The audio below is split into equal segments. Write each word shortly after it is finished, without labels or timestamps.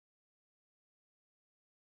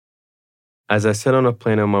As I sit on a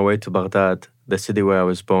plane on my way to Baghdad, the city where I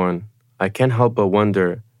was born, I can't help but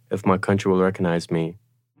wonder if my country will recognize me.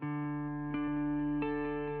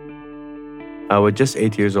 I was just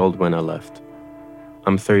 8 years old when I left.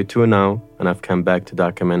 I'm 32 now, and I've come back to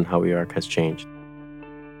document how Iraq has changed.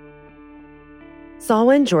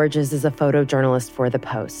 Salwan Georges is a photojournalist for The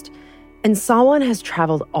Post, and Salwan has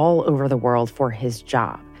traveled all over the world for his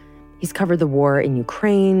job. He's covered the war in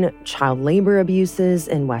Ukraine, child labor abuses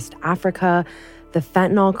in West Africa, the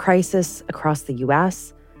fentanyl crisis across the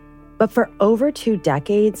U.S. But for over 2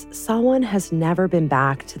 decades, Salwan has never been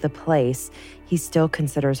back to the place he still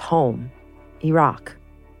considers home, Iraq.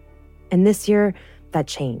 And this year, that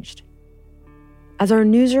changed. As our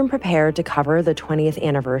newsroom prepared to cover the 20th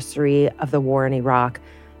anniversary of the war in Iraq,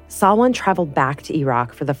 Salwan traveled back to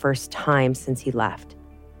Iraq for the first time since he left.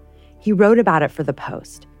 He wrote about it for The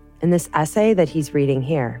Post in this essay that he's reading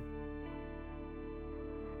here.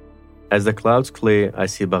 As the clouds clear, I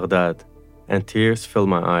see Baghdad, and tears fill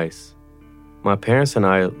my eyes. My parents and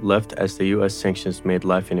I left as the U.S. sanctions made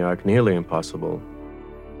life in Iraq nearly impossible.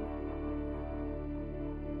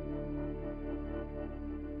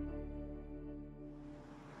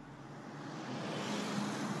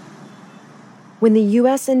 When the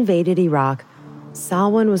U.S. invaded Iraq,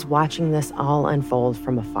 Salwan was watching this all unfold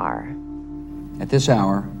from afar. At this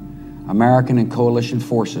hour, American and coalition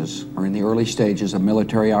forces are in the early stages of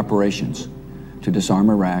military operations to disarm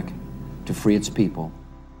Iraq, to free its people.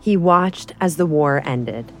 He watched as the war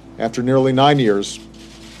ended. After nearly 9 years,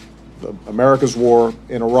 America's war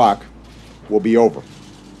in Iraq will be over.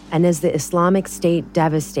 And as the Islamic State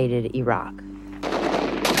devastated Iraq.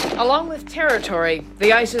 Along with territory,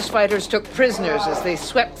 the ISIS fighters took prisoners as they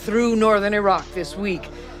swept through northern Iraq this week.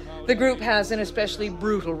 The group has an especially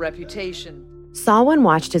brutal reputation. Salwan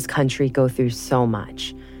watched his country go through so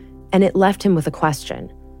much, and it left him with a question,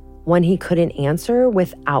 one he couldn't answer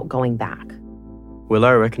without going back. Will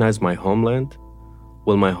I recognize my homeland?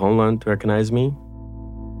 Will my homeland recognize me?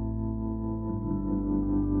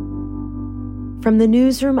 From the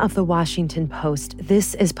newsroom of The Washington Post,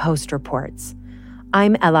 this is Post Reports.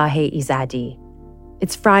 I'm Elahe Izadi.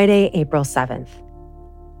 It's Friday, April 7th.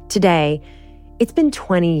 Today, it's been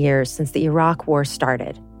 20 years since the Iraq War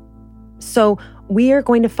started. So we are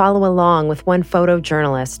going to follow along with one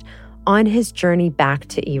photojournalist on his journey back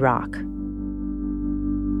to Iraq.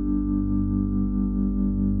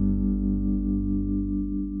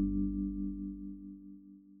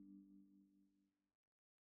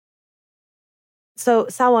 So,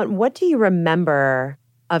 Salwan, what do you remember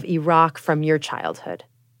of Iraq from your childhood?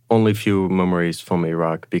 Only few memories from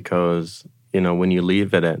Iraq because, when you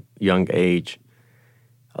leave at a young age,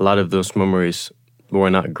 a lot of those memories were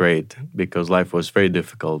not great because life was very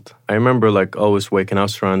difficult. I remember always waking up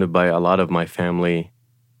surrounded by a lot of my family,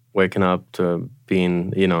 waking up to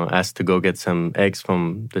being, asked to go get some eggs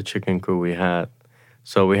from the chicken coop we had.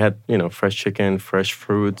 So we had, fresh chicken, fresh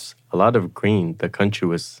fruits, a lot of green. The country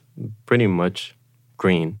was pretty much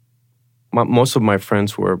green. Most of my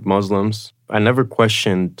friends were Muslims. I never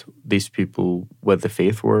questioned these people what the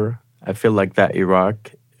faith were. I feel like that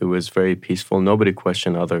Iraq, it was very peaceful. Nobody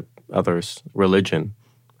questioned others' religion.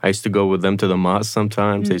 I used to go with them to the mosque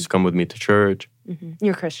sometimes. They used to come with me to church. Mm-hmm.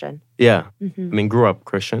 You're Christian. Yeah. Grew up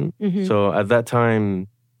Christian. Mm-hmm. So at that time,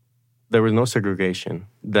 there was no segregation.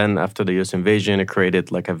 Then after the U.S. invasion, it created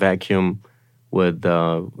a vacuum with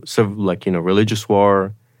religious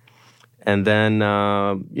war. And then,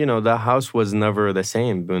 the house was never the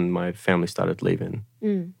same when my family started leaving.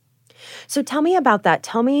 Mm. So tell me about that.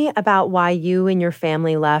 Tell me about why you and your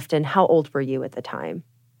family left and how old were you at the time?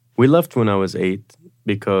 We left when I was 8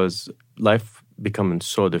 because life becoming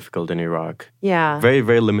so difficult in Iraq. Yeah. Very,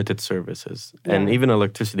 very limited services. Yeah. And even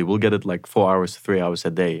electricity, we'll get it 4 hours to 3 hours a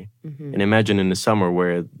day. Mm-hmm. And imagine in the summer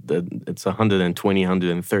where it's 120,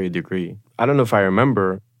 130 degree. I don't know if I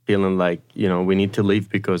remember feeling we need to leave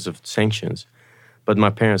because of sanctions. But my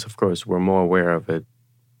parents, of course, were more aware of it.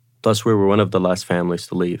 Plus, we were one of the last families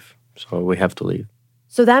to leave. So we have to leave.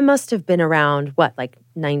 So that must have been around,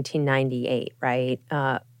 1998, right?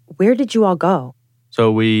 Where did you all go?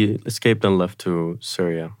 So we escaped and left to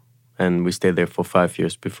Syria. And we stayed there for 5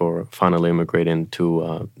 years before finally immigrating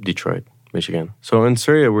to Detroit, Michigan. So in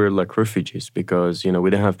Syria, we were refugees because, we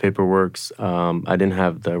didn't have paperwork. I didn't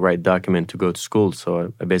have the right document to go to school.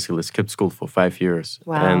 So I basically skipped school for 5 years.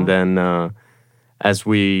 Wow. And then as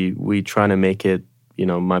we try to make it,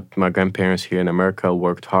 my grandparents here in America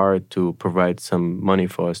worked hard to provide some money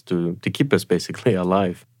for us to keep us basically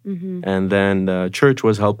alive. Mm-hmm. And then the church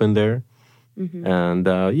was helping there. Mm-hmm. And,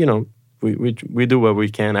 we do what we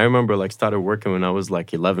can. I remember started working when I was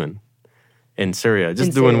 11. in Syria,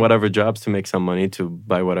 just doing whatever jobs to make some money to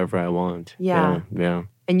buy whatever I want. Yeah. Yeah.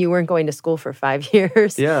 And you weren't going to school for 5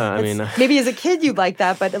 years. Yeah, I mean... maybe as a kid you'd like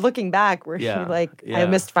that, but looking back, you're like, I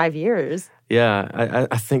missed 5 years. Yeah,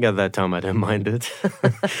 I think at that time I didn't mind it.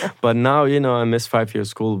 But now, I missed 5 years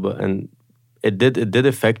school, and it did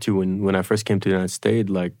affect you when I first came to the United States.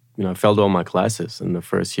 Like, I failed all my classes in the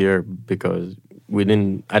first year because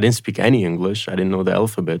I didn't speak any English. I didn't know the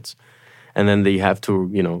alphabets. And then they have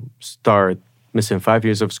to, start missing 5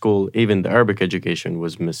 years of school. Even the Arabic education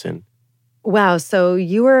was missing. Wow. So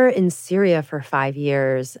you were in Syria for 5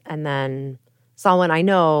 years. And then, Salwan, I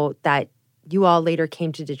know that you all later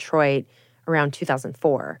came to Detroit around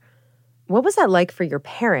 2004. What was that like for your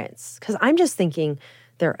parents? Because I'm just thinking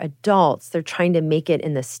they're adults. They're trying to make it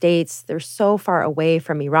in the States. They're so far away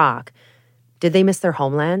from Iraq. Did they miss their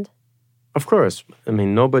homeland? Of course. I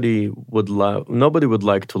mean, nobody would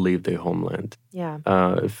like to leave their homeland. Yeah.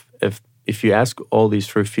 If you ask all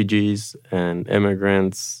these refugees and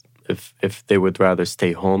immigrants if they would rather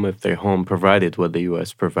stay home, if their home provided what the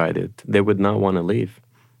U.S. provided, they would not want to leave.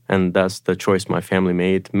 And that's the choice my family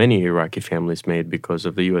made, many Iraqi families made because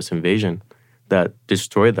of the U.S. invasion that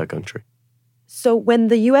destroyed that country. So when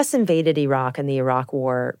the U.S. invaded Iraq and the Iraq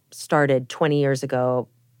War started 20 years ago,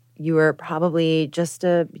 you were probably just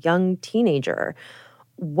a young teenager.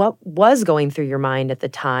 What was going through your mind at the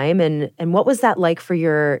time, and what was that like for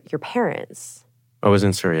your parents? I was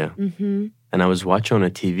in Syria. Mm-hmm. And I was watching on a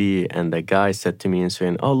TV, and the guy said to me and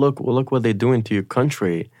saying, "Oh, look what they're doing to your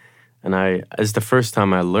country." And it's the first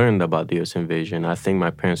time I learned about the U.S. invasion. I think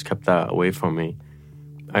my parents kept that away from me.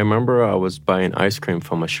 I remember I was buying ice cream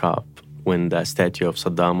from a shop when that statue of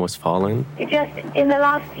Saddam was falling. Just in the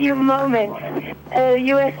last few moments, a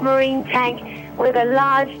U.S. Marine tank with a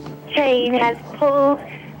large chain has pulled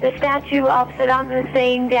the statue of Saddam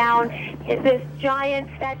Hussein down. It's this giant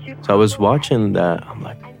statue. So I was watching that. I'm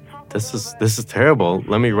like, this is terrible.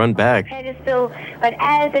 Let me run back. Pedestal, but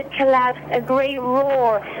as it collapsed, a great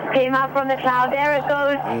roar came up from the cloud. There it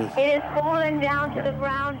goes. It is falling down to the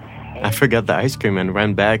ground. I forgot the ice cream and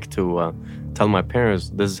ran back to tell my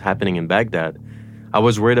parents this is happening in Baghdad. I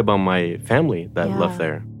was worried about my family that left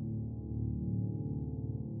there.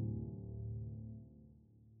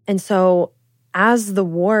 And so as the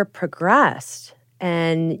war progressed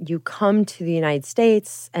and you come to the United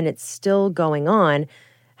States and it's still going on,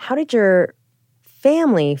 how did your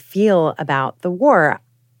family feel about the war?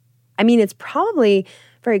 I mean, it's probably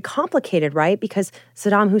very complicated, right? Because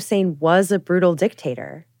Saddam Hussein was a brutal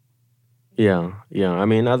dictator. Yeah. I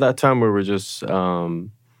mean, at that time, we were just... Saddam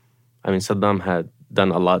had done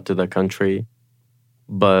a lot to the country.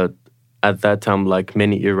 But at that time, like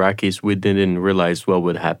many Iraqis, we didn't realize what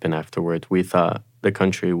would happen afterward. We thought the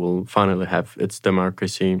country will finally have its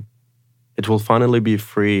democracy. It will finally be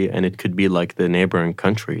free, and it could be like the neighboring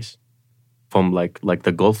countries, from like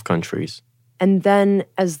the Gulf countries. And then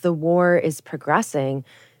as the war is progressing,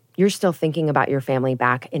 you're still thinking about your family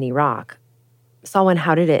back in Iraq. Salwan,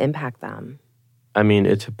 how did it impact them? I mean,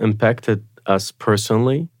 it impacted us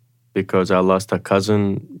personally because I lost a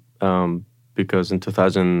cousin because in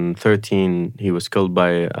 2013, he was killed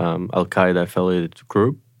by Al-Qaeda affiliated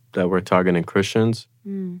group that were targeting Christians.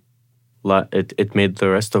 It made the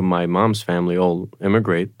rest of my mom's family all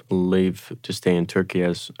immigrate, leave to stay in Turkey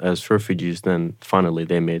as refugees. Then finally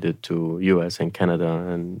they made it to U.S. and Canada.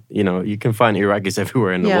 And, you can find Iraqis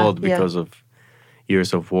everywhere in the world because of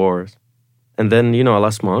years of wars. And then, I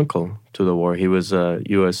lost my uncle to the war. He was a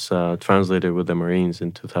U.S. translator with the Marines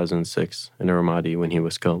in 2006 in Ramadi when he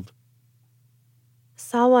was killed.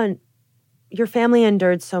 Salwan, your family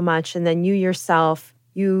endured so much, and then you yourself,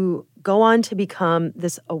 you go on to become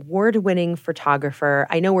this award-winning photographer.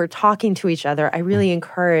 I know we're talking to each other. I really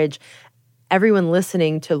encourage everyone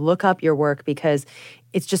listening to look up your work because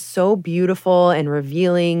it's just so beautiful and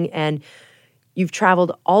revealing. And you've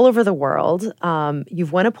traveled all over the world.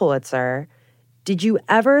 You've won a Pulitzer. Did you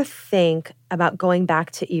ever think about going back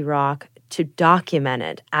to Iraq to document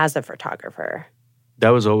it as a photographer? That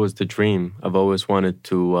was always the dream. I've always wanted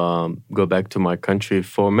to go back to my country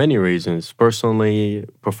for many reasons. Personally,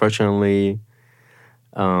 professionally,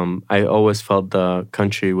 I always felt the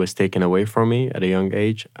country was taken away from me at a young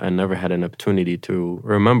age. I never had an opportunity to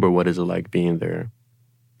remember what it's like being there.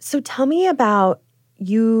 So tell me about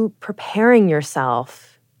you preparing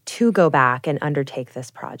yourself to go back and undertake this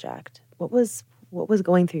project. What was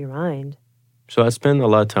going through your mind? So I spent a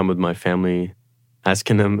lot of time with my family,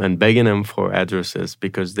 asking them and begging them for addresses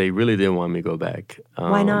because they really didn't want me to go back.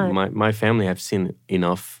 Why not? My family have seen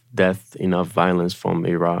enough death, enough violence from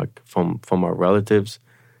Iraq, from our relatives.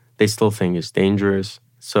 They still think it's dangerous.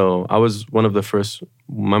 So I was one of the first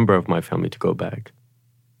member of my family to go back.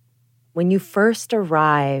 When you first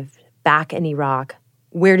arrived back in Iraq,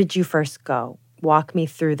 where did you first go? Walk me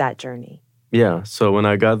through that journey. Yeah, so when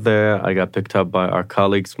I got there, I got picked up by our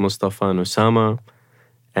colleagues, Mustafa and Osama.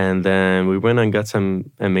 And then we went and got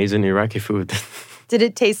some amazing Iraqi food. Did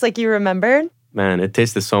it taste like you remembered? Man, it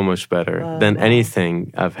tasted so much better than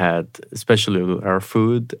anything I've had, especially our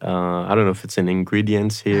food. I don't know if it's in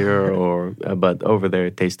ingredients here but over there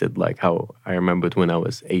it tasted like how I remembered when I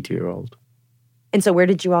was 8-year-old. And so where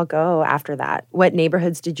did you all go after that? What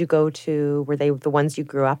neighborhoods did you go to? Were they the ones you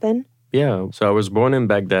grew up in? Yeah, so I was born in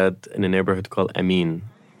Baghdad in a neighborhood called Amin.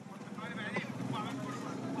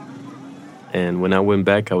 And when I went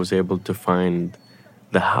back, I was able to find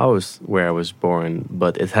the house where I was born,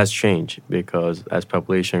 but it has changed because as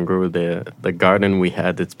population grew, the garden we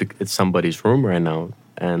had, it's somebody's room right now.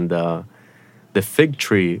 And the fig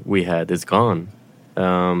tree we had is gone.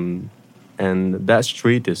 And that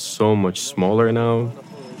street is so much smaller now.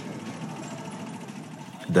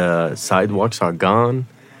 The sidewalks are gone.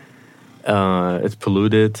 It's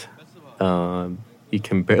polluted. You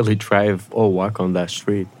can barely drive or walk on that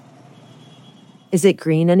street. Is it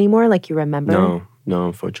green anymore like you remember? No,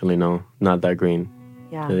 unfortunately, no. Not that green.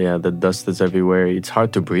 Yeah, the dust is everywhere. It's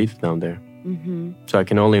hard to breathe down there. Mm-hmm. So I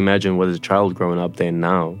can only imagine what a child growing up there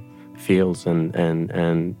now feels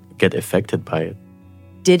and get affected by it.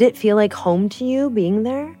 Did it feel like home to you being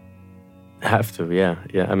there? Have to, yeah.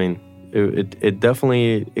 I mean, it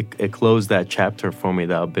definitely closed that chapter for me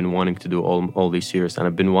that I've been wanting to do all these years, and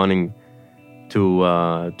I've been wanting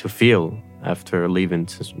to feel after leaving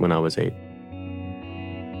since when I was 8.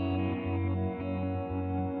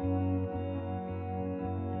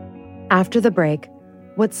 After the break,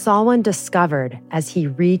 what Salwan discovered as he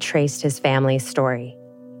retraced his family's story.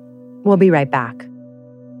 We'll be right back.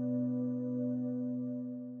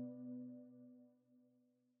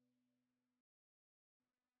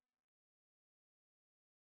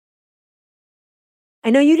 I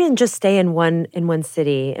know you didn't just stay in one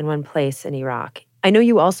city, in one place in Iraq. I know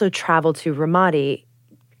you also traveled to Ramadi.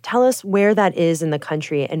 Tell us where that is in the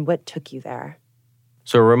country and what took you there.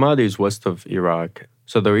 So Ramadi is west of Iraq.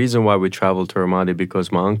 So the reason why we traveled to Ramadi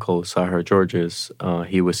because my uncle, Sahar Georges,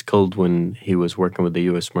 he was killed when he was working with the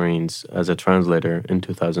U.S. Marines as a translator in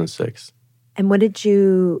 2006. And what did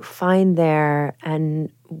you find there,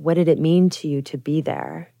 and what did it mean to you to be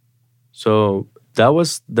there? So that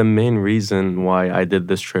was the main reason why I did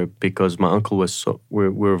this trip, because my uncle was we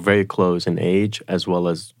were very close in age, as well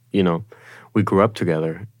as, we grew up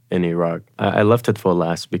together in Iraq. I left it for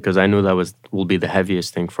last because I knew that will be the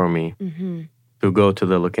heaviest thing for me. Mm-hmm. To go to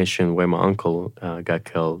the location where my uncle got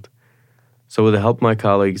killed. So with the help of my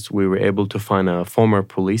colleagues, we were able to find a former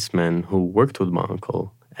policeman who worked with my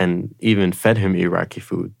uncle and even fed him Iraqi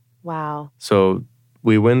food. Wow. So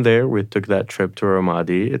we went there. We took that trip to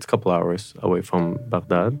Ramadi. It's a couple hours away from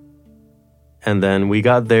Baghdad. And then we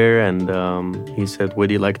got there and he said, where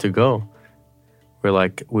do you like to go? We're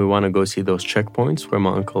like, we want to go see those checkpoints where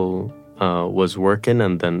my uncle was working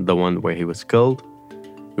and then the one where he was killed.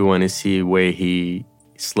 We want to see where he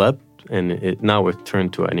slept, and now it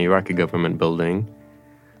turned to an Iraqi government building.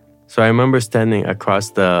 So I remember standing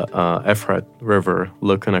across the Efrat River,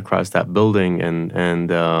 looking across that building and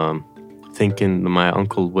thinking my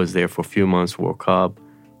uncle was there for a few months, woke up,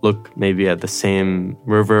 looked maybe at the same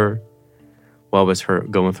river. What was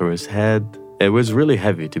going through his head? It was really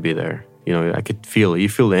heavy to be there. I could feel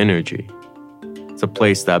the energy. It's a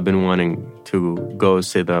place that I've been wanting to go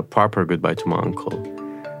say the proper goodbye to my uncle.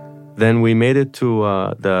 Then we made it to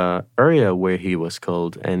the area where he was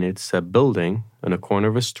killed, and it's a building on a corner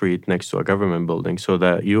of a street next to a government building. So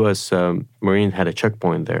the U.S. Marine had a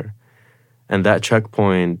checkpoint there. And that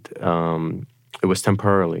checkpoint, it was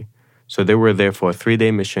temporarily. So they were there for a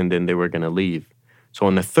 3-day mission, then they were going to leave. So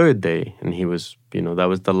on the 3rd day, and he was, that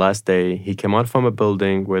was the last day, he came out from a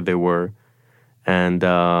building where they were, and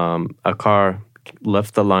a car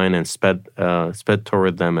left the line and sped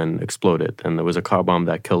toward them and exploded. And there was a car bomb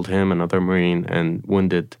that killed him, another Marine, and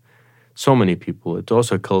wounded so many people. It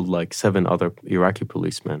also killed like 7 other Iraqi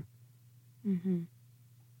policemen. Mm-hmm.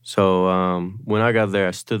 So when I got there,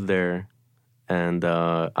 I stood there and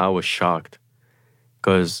I was shocked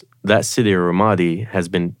because that city of Ramadi has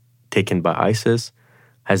been taken by ISIS,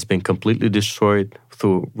 has been completely destroyed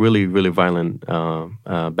through really, really violent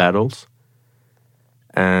battles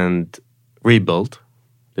and rebuilt.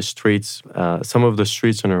 The streets, some of the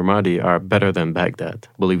streets in Ramadi are better than Baghdad,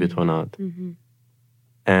 believe it or not. Mm-hmm.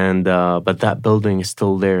 And but that building is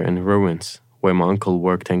still there in ruins where my uncle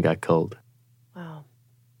worked and got killed. Wow.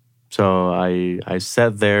 So I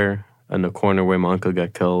sat there in the corner where my uncle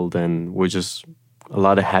got killed, and we're just a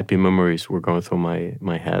lot of happy memories were going through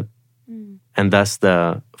my head. And that's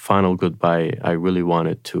the final goodbye I really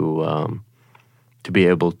wanted to be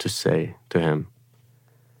able to say to him.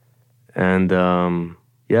 And I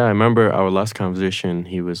remember our last conversation.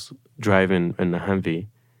 He was driving in a Humvee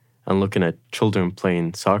and looking at children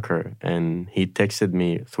playing soccer, and he texted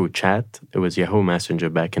me through chat. It was Yahoo Messenger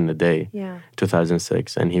back in the day,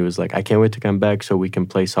 2006, and he was like, "I can't wait to come back so we can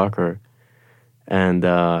play soccer." And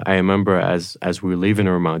I remember as we were leaving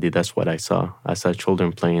Ramadi, that's what I saw. I saw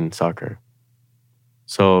children playing soccer.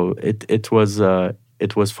 So it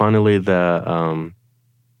was finally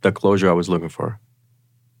the closure I was looking for.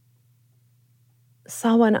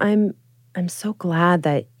 Salwan, I'm so glad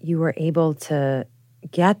that you were able to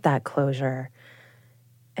get that closure.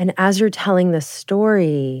 And as you're telling this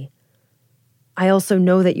story, I also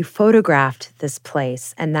know that you photographed this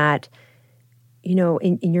place, and that, you know,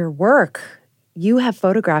 in your work, you have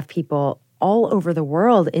photographed people all over the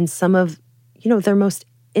world in some of, you know, their most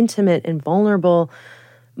intimate and vulnerable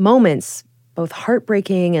moments, both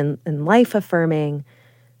heartbreaking and life-affirming.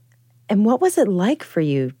 And what was it like for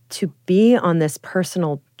you to be on this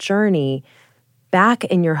personal journey back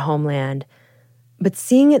in your homeland, but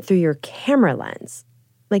seeing it through your camera lens?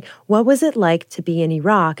 Like, what was it like to be in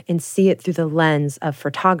Iraq and see it through the lens of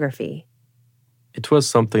photography? It was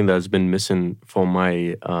something that's been missing from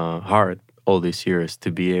my heart all these years,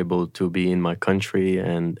 to be able to be in my country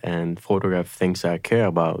and photograph things I care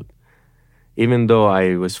about. Even though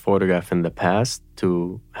I was photographed in the past,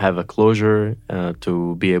 to have a closure,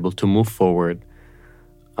 to be able to move forward,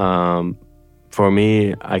 for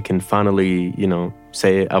me, I can finally,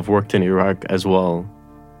 say I've worked in Iraq as well.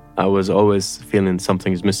 I was always feeling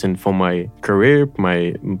something's missing from my career,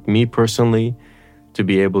 me personally, to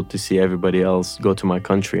be able to see everybody else go to my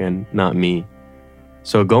country and not me.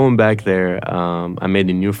 So going back there, I made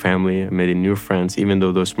a new family, I made new friends. Even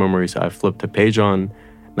though those memories I flipped a page on,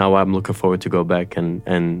 now I'm looking forward to go back and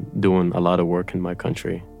doing a lot of work in my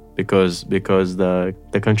country because the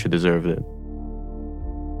country deserved it.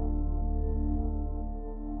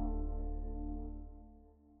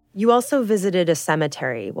 You also visited a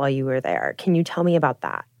cemetery while you were there. Can you tell me about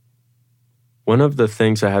that? One of the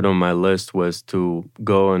things I had on my list was to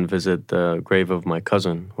go and visit the grave of my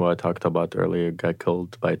cousin, who I talked about earlier, got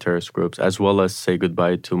killed by terrorist groups, as well as say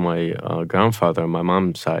goodbye to my grandfather on my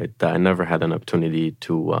mom's side, that I never had an opportunity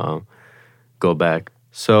to go back.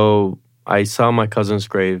 So I saw my cousin's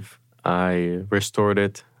grave. I restored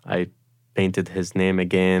it. I painted his name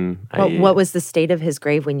again. What was the state of his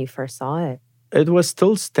grave when you first saw it? It was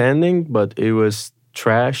still standing, but it was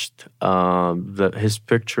trashed. His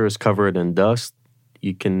picture is covered in dust.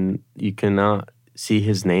 You cannot see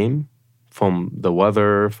his name from the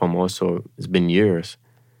weather. From also, it's been years.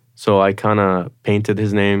 So I kind of painted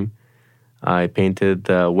his name. I painted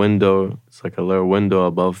the window. It's like a little window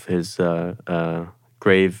above his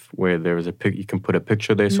grave where there was you can put a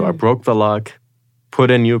picture there. So I broke the lock,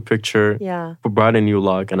 put a new picture, brought a new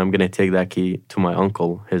lock, and I'm gonna take that key to my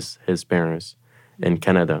uncle, his parents in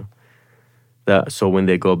Canada. So when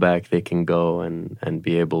they go back, they can go and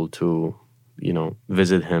be able to,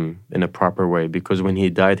 visit him in a proper way. Because when he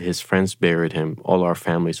died, his friends buried him. All our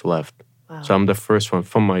families left. Wow. So I'm the first one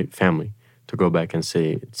from my family to go back and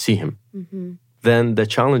see him. Mm-hmm. Then the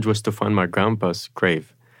challenge was to find my grandpa's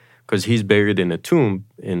grave, because he's buried in a tomb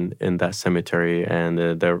in that cemetery, and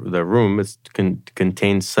the room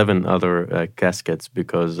contains 7 other caskets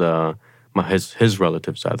because his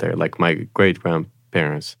relatives are there, like my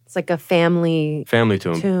great-grandparents. It's like a family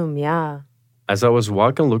tomb. Yeah. As I was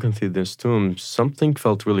walking, looking through this tomb, something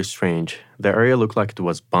felt really strange. The area looked like it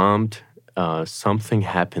was bombed. Something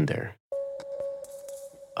happened there.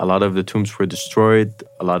 A lot of the tombs were destroyed.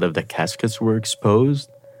 A lot of the caskets were exposed.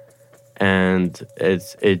 And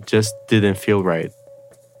it just didn't feel right.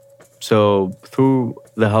 So through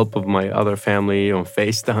the help of my other family on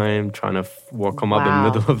FaceTime, trying to woke them up in the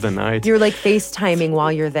middle of the night. You're like FaceTiming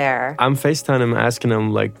while you're there. I'm FaceTiming, asking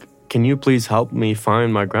them, like, can you please help me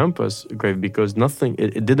find my grandpa's grave? Because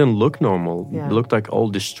it didn't look normal. Yeah. It looked like all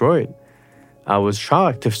destroyed. I was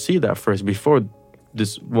shocked to see that first before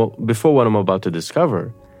what I'm about to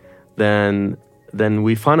discover. Then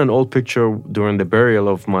we found an old picture during the burial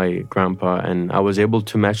of my grandpa, and I was able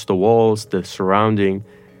to match the walls, the surrounding.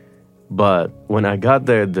 But when I got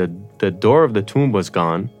there, the door of the tomb was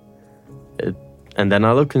gone. And then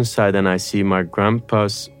I look inside and I see my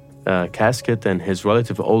grandpa's casket and his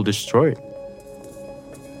relative all destroyed.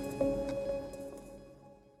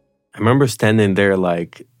 I remember standing there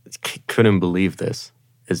like, couldn't believe this.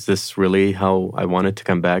 Is this really how I wanted to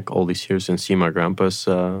come back all these years and see my grandpa's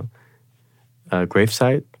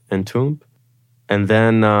gravesite and tomb. And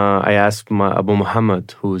then I asked Abu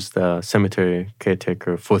Muhammad, who's the cemetery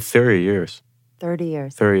caretaker, for 30 years. 30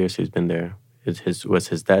 years. 30 years he's been there. Was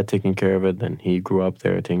his dad taking care of it? Then he grew up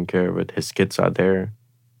there taking care of it. His kids are there.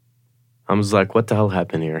 I was like, what the hell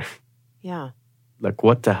happened here? Yeah. Like,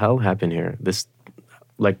 what the hell happened here?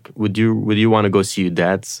 Would you want to go see your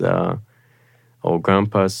dad's or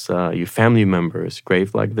grandpa's, your family members'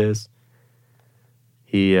 grave like this?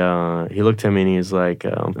 He looked at me and he's like,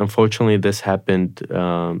 unfortunately, this happened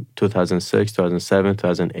 2006, 2007,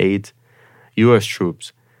 2008. U.S.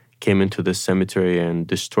 troops came into the cemetery and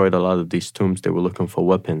destroyed a lot of these tombs. They were looking for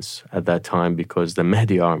weapons at that time because the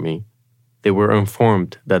Mahdi army, they were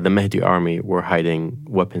informed that the Mahdi army were hiding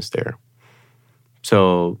weapons there.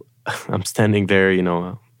 So I'm standing there,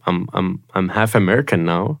 I'm half American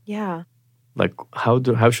now. Yeah. Like, how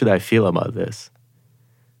should I feel about this?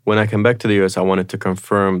 When I came back to the U.S., I wanted to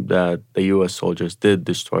confirm that the U.S. soldiers did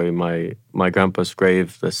destroy my grandpa's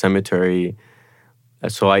grave, the cemetery.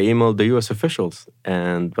 So I emailed the U.S. officials,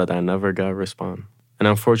 but I never got a response. And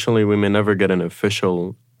unfortunately, we may never get an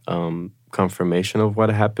official confirmation of what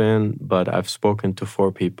happened, but I've spoken to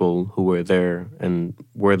 4 people who were there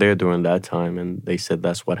during that time, and they said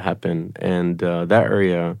that's what happened. And that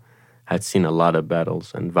area had seen a lot of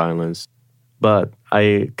battles and violence. But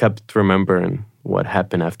I kept remembering what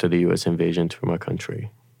happened after the U.S. invasion to my country.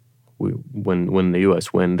 When the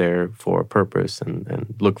U.S. went there for a purpose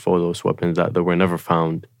and looked for those weapons that were never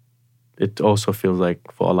found, it also feels like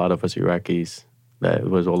for a lot of us Iraqis that it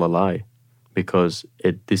was all a lie, because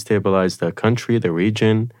it destabilized the country, the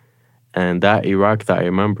region, and that Iraq that I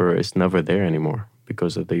remember is never there anymore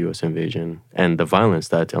because of the U.S. invasion and the violence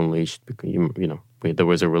that unleashed. There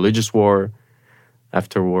was a religious war.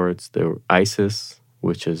 Afterwards, the ISIS,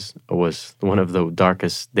 which was one of the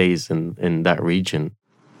darkest days in that region.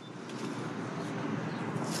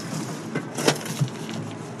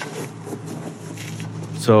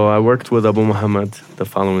 So I worked with Abu Muhammad the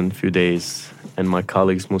following few days and my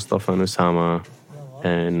colleagues Mustafa and Osama,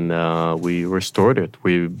 and we restored it.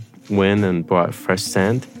 We went and brought fresh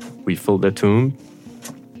sand. We filled the tomb.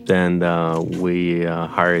 Then we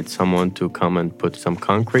hired someone to come and put some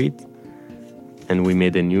concrete, and we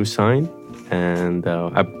made a new sign. And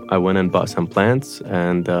I went and bought some plants,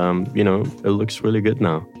 and it looks really good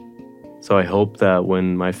now. So I hope that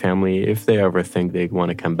when my family, if they ever think they want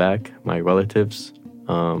to come back, my relatives,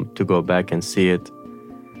 to go back and see it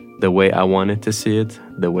the way I wanted to see it,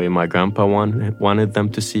 the way my grandpa wanted them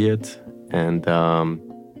to see it. And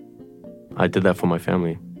I did that for my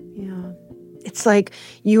family. Yeah. It's like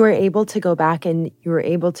you were able to go back and you were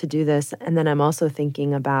able to do this. And then I'm also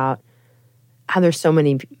thinking about how there's so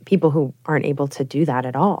many people who aren't able to do that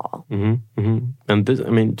at all. Mm-hmm, mm-hmm. And this,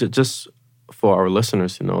 just for our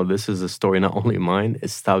listeners, this is a story not only mine,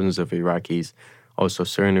 it's thousands of Iraqis, also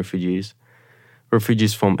Syrian refugees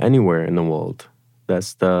from anywhere in the world.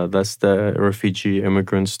 That's the refugee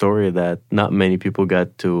immigrant story that not many people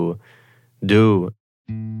get to do.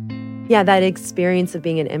 Yeah, that experience of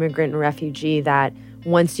being an immigrant and refugee, that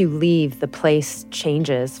once you leave, the place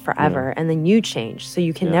changes forever, and then you change. So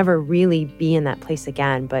you can never really be in that place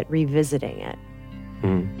again, but revisiting it.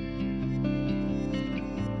 Mm.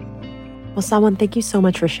 Well, Salwan, thank you so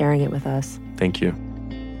much for sharing it with us. Thank you.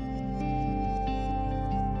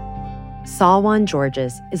 Salwan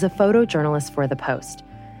Georges is a photojournalist for The Post.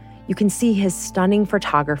 You can see his stunning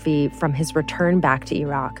photography from his return back to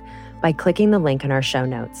Iraq by clicking the link in our show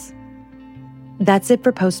notes. That's it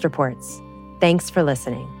for Post Reports. Thanks for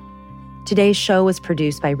listening. Today's show was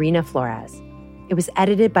produced by Rena Flores. It was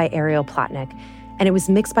edited by Ariel Plotnick, and it was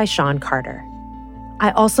mixed by Sean Carter.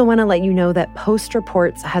 I also want to let you know that Post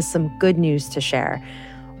Reports has some good news to share.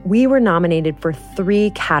 We were nominated for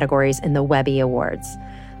 3 categories in the Webby Awards.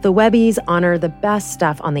 The Webbies honor the best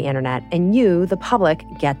stuff on the internet, and you, the public,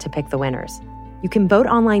 get to pick the winners. You can vote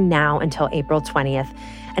online now until April 20th,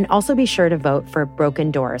 and also be sure to vote for Broken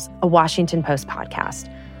Doors, a Washington Post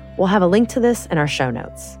podcast. We'll have a link to this in our show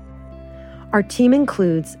notes. Our team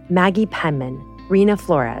includes Maggie Penman, Rena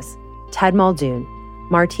Flores, Ted Muldoon,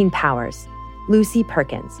 Martine Powers, Lucy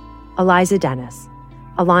Perkins, Eliza Dennis,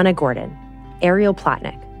 Alana Gordon, Ariel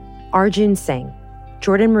Plotnick, Arjun Singh,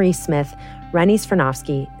 Jordan Marie Smith, Rennie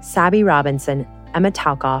Svirnovsky, Sabby Robinson, Emma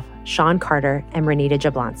Talkoff, Sean Carter, and Renita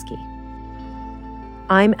Jablonski.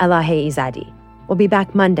 I'm Elahe Izadi. We'll be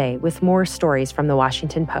back Monday with more stories from the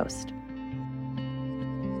Washington Post.